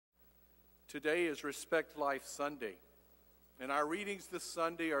Today is Respect Life Sunday, and our readings this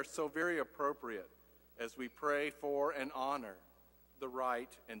Sunday are so very appropriate as we pray for and honor the right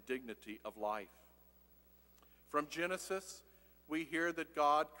and dignity of life. From Genesis, we hear that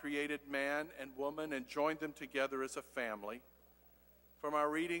God created man and woman and joined them together as a family. From our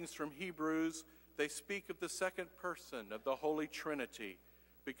readings from Hebrews, they speak of the second person of the Holy Trinity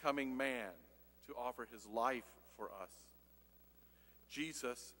becoming man to offer his life for us.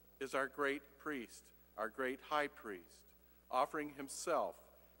 Jesus is our great priest, our great high priest, offering himself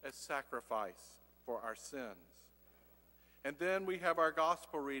as sacrifice for our sins. And then we have our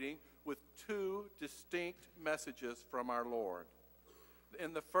gospel reading with two distinct messages from our Lord.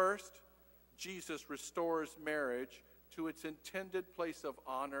 In the first, Jesus restores marriage to its intended place of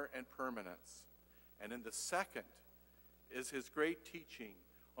honor and permanence. And in the second is his great teaching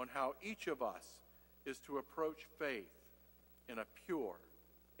on how each of us is to approach faith in a pure,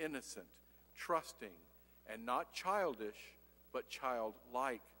 innocent, trusting, and not childish, but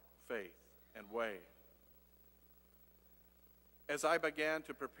childlike faith and way. As I began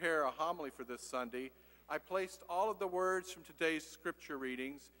to prepare a homily for this Sunday, I placed all of the words from today's scripture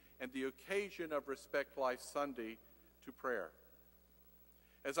readings and the occasion of Respect Life Sunday to prayer.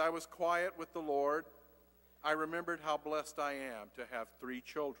 As I was quiet with the Lord, I remembered how blessed I am to have 3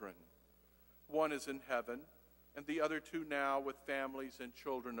 children. One is in heaven, and the other 2 now with families and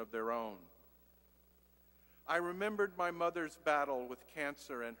children of their own. I remembered my mother's battle with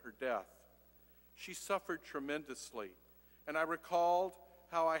cancer and her death. She suffered tremendously, and I recalled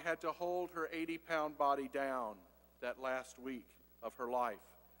how I had to hold her 80-pound body down that last week of her life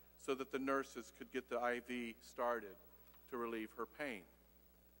so that the nurses could get the IV started to relieve her pain.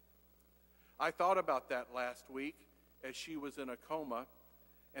 I thought about that last week as she was in a coma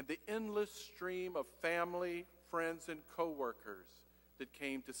and the endless stream of family, friends, and co-workers that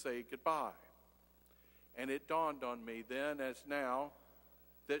came to say goodbye. And it dawned on me then as now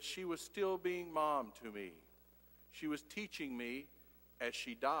that she was still being mom to me. She was teaching me, as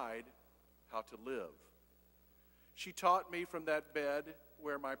she died, how to live. She taught me from that bed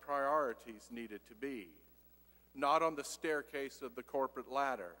where my priorities needed to be, not on the staircase of the corporate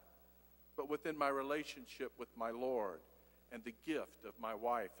ladder, but within my relationship with my Lord and the gift of my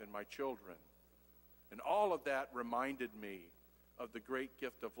wife and my children. And all of that reminded me of the great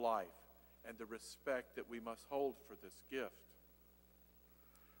gift of life and the respect that we must hold for this gift.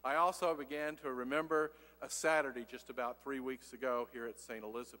 I also began to remember a Saturday just about 3 weeks ago here at St.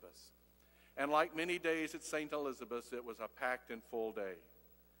 Elizabeth's. And like many days at St. Elizabeth's, it was a packed and full day.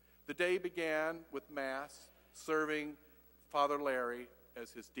 The day began with Mass, serving Father Larry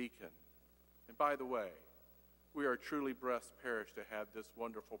as his deacon. And by the way, we are a truly blessed parish to have this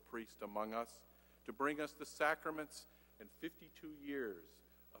wonderful priest among us to bring us the sacraments and 52 years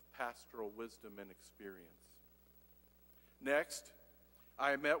of pastoral wisdom and experience. Next,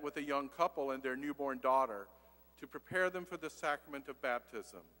 I met with a young couple and their newborn daughter to prepare them for the sacrament of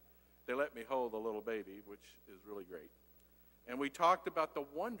baptism. They let me hold the little baby, which is really great. And we talked about the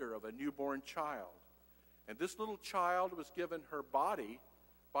wonder of a newborn child. And this little child was given her body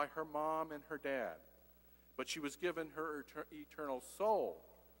by her mom and her dad, but she was given her eternal soul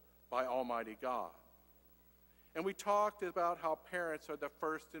by Almighty God. And we talked about how parents are the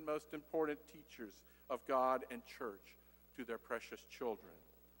first and most important teachers of God and church to their precious children.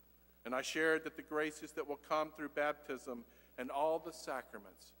 And I shared that the graces that will come through baptism and all the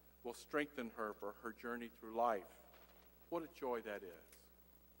sacraments will strengthen her for her journey through life. What a joy that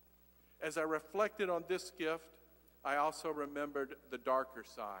is. As I reflected on this gift, I also remembered the darker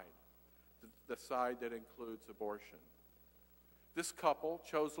side, the side that includes abortion. This couple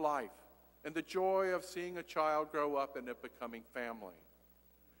chose life and the joy of seeing a child grow up and it becoming family.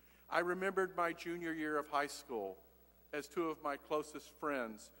 I remembered my junior year of high school as 2 of my closest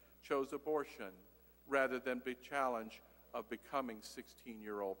friends chose abortion rather than the challenge of becoming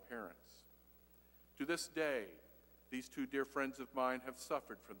 16-year-old parents. To this day, these 2 dear friends of mine have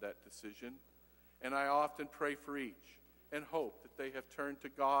suffered from that decision, and I often pray for each and hope that they have turned to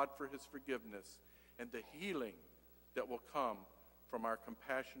God for his forgiveness and the healing that will come from our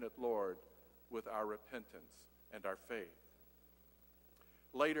compassionate Lord with our repentance and our faith.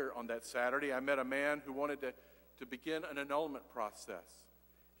 Later on that Saturday, I met a man who wanted to begin an annulment process.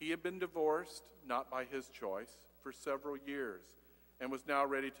 He had been divorced, not by his choice, for several years and was now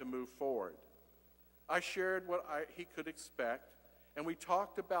ready to move forward. I shared what he could expect, and we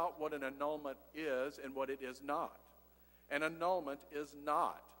talked about what an annulment is and what it is not. An annulment is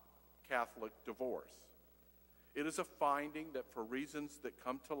not Catholic divorce. It is a finding that for reasons that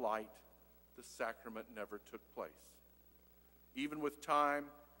come to light, the sacrament never took place. Even with time,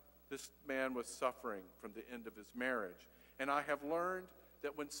 This man was suffering from the end of his marriage. And I have learned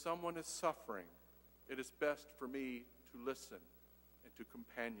that when someone is suffering, it is best for me to listen and to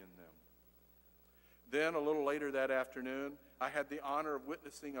companion them. Then, a little later that afternoon, I had the honor of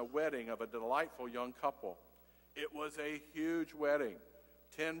witnessing a wedding of a delightful young couple. It was a huge wedding.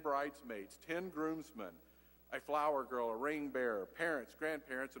 10 bridesmaids, 10 groomsmen, a flower girl, a ring bearer, parents,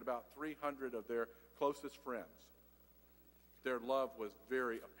 grandparents, and about 300 of their closest friends. Their love was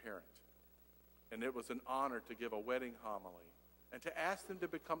very apparent. And it was an honor to give a wedding homily and to ask them to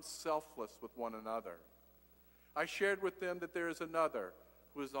become selfless with one another. I shared with them that there is another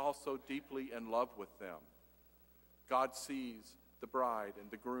who is also deeply in love with them. God sees the bride and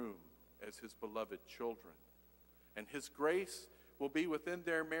the groom as his beloved children. And his grace will be within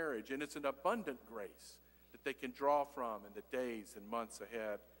their marriage, and it's an abundant grace that they can draw from in the days and months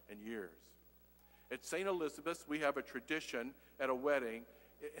ahead and years. At St. Elizabeth's, we have a tradition at a wedding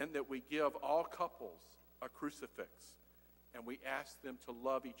in that we give all couples a crucifix, and we ask them to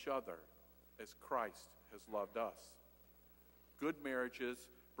love each other as Christ has loved us. Good marriages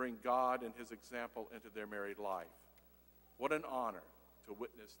bring God and his example into their married life. What an honor to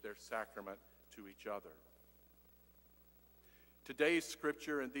witness their sacrament to each other. Today's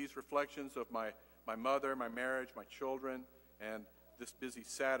scripture and these reflections of my mother, my marriage, my children, and this busy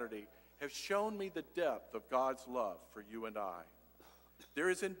Saturday have shown me the depth of God's love for you and I. There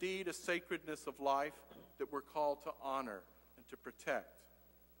is indeed a sacredness of life that we're called to honor and to protect.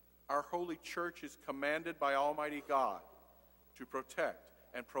 Our holy church is commanded by Almighty God to protect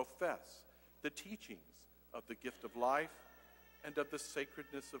and profess the teachings of the gift of life and of the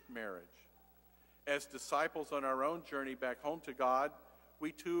sacredness of marriage. As disciples on our own journey back home to God,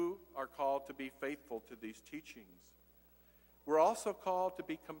 we too are called to be faithful to these teachings. We're also called to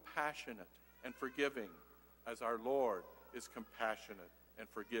be compassionate and forgiving, as our Lord is compassionate and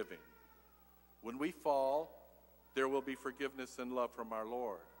forgiving. When we fall, there will be forgiveness and love from our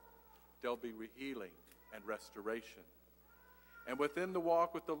Lord. There'll be healing and restoration. And within the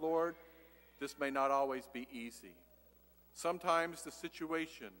walk with the Lord, this may not always be easy. Sometimes the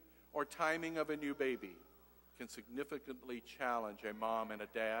situation or timing of a new baby can significantly challenge a mom and a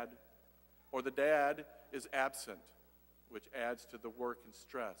dad, or the dad is absent, which adds to the work and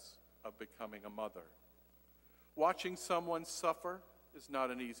stress of becoming a mother. Watching someone suffer is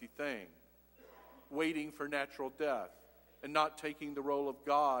not an easy thing. Waiting for natural death and not taking the role of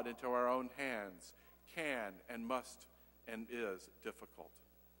God into our own hands can and must and is difficult.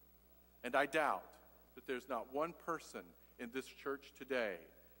 And I doubt that there's not one person in this church today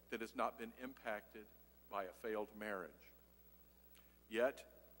that has not been impacted by a failed marriage. Yet,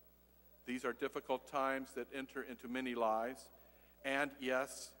 these are difficult times that enter into many lives, and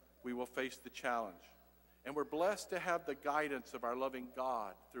yes, we will face the challenge. And we're blessed to have the guidance of our loving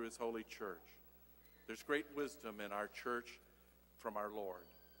God through his holy church. There's great wisdom in our church from our Lord.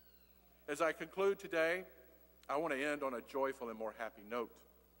 As I conclude today, I want to end on a joyful and more happy note.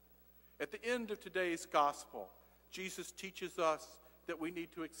 At the end of today's gospel, Jesus teaches us that we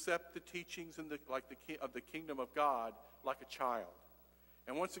need to accept the teachings of the kingdom of God like a child.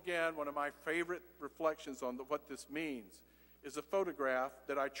 And once again, one of my favorite reflections on what this means is a photograph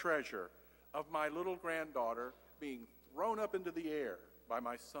that I treasure of my little granddaughter being thrown up into the air by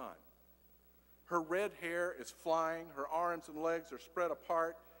my son. Her red hair is flying, her arms and legs are spread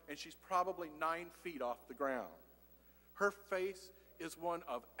apart, and she's probably 9 feet off the ground. Her face is one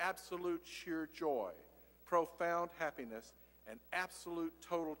of absolute sheer joy, profound happiness, and absolute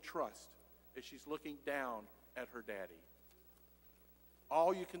total trust as she's looking down at her daddy.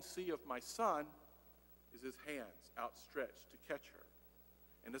 All you can see of my son is his hands outstretched to catch her.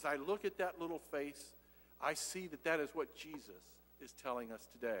 And as I look at that little face, I see that that is what Jesus is telling us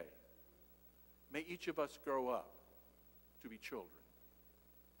today. May each of us grow up to be children.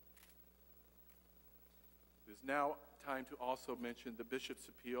 It is now time to also mention the bishop's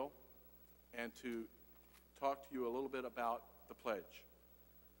appeal and to talk to you a little bit about the pledge.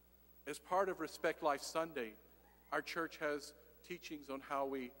 As part of Respect Life Sunday, our church has teachings on how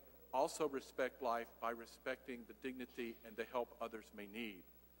we also respect life by respecting the dignity and the help others may need.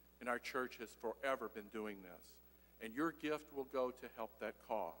 And our church has forever been doing this. And your gift will go to help that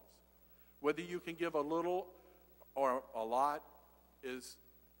cause. Whether you can give a little or a lot is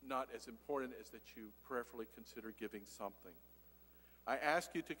not as important as that you prayerfully consider giving something. I ask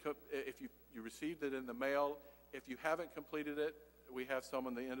you to, if you received it in the mail, if you haven't completed it, we have some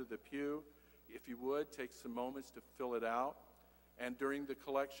on the end of the pew. If you would, take some moments to fill it out. And during the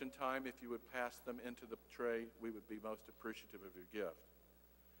collection time, if you would pass them into the tray, we would be most appreciative of your gift.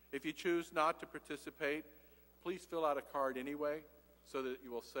 If you choose not to participate, please fill out a card anyway. so that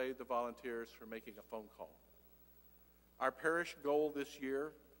you will save the volunteers from making a phone call. Our parish goal this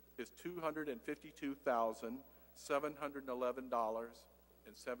year is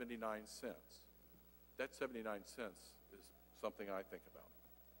 $252,711.79. That 79 cents is something I think about.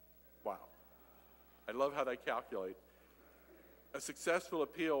 Wow. I love how they calculate. A successful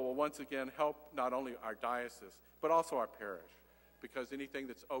appeal will once again help not only our diocese, but also our parish, because anything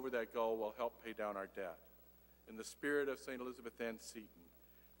that's over that goal will help pay down our debt. In the spirit of St. Elizabeth Ann Seton,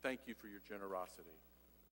 thank you for your generosity.